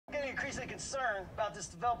increasingly concerned about this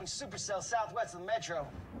developing supercell southwest of the metro.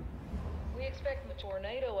 We expect a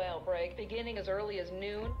tornado outbreak beginning as early as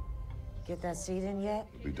noon. Get that seed in yet?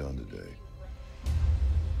 It'll be done today.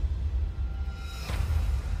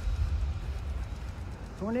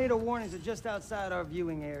 Tornado warnings are just outside our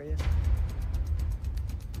viewing area.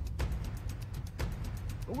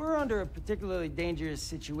 But we're under a particularly dangerous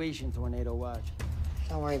situation, Tornado Watch.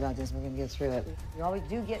 Don't worry about this. We're going to get through it. We always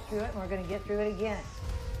do get through it, and we're going to get through it again.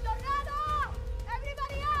 Tornado!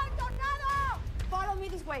 Everybody out! Tornado! Follow me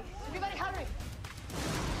this way. Everybody hurry.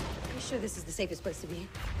 Are you sure this is the safest place to be?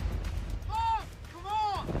 Oh, come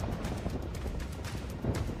on!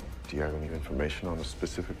 Do you have any information on a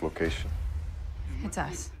specific location? It's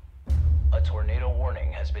us. A tornado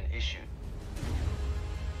warning has been issued.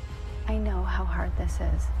 I know how hard this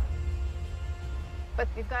is. But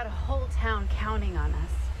we've got a whole town counting on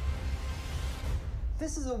us.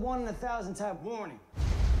 This is a 1 in 1,000 type warning.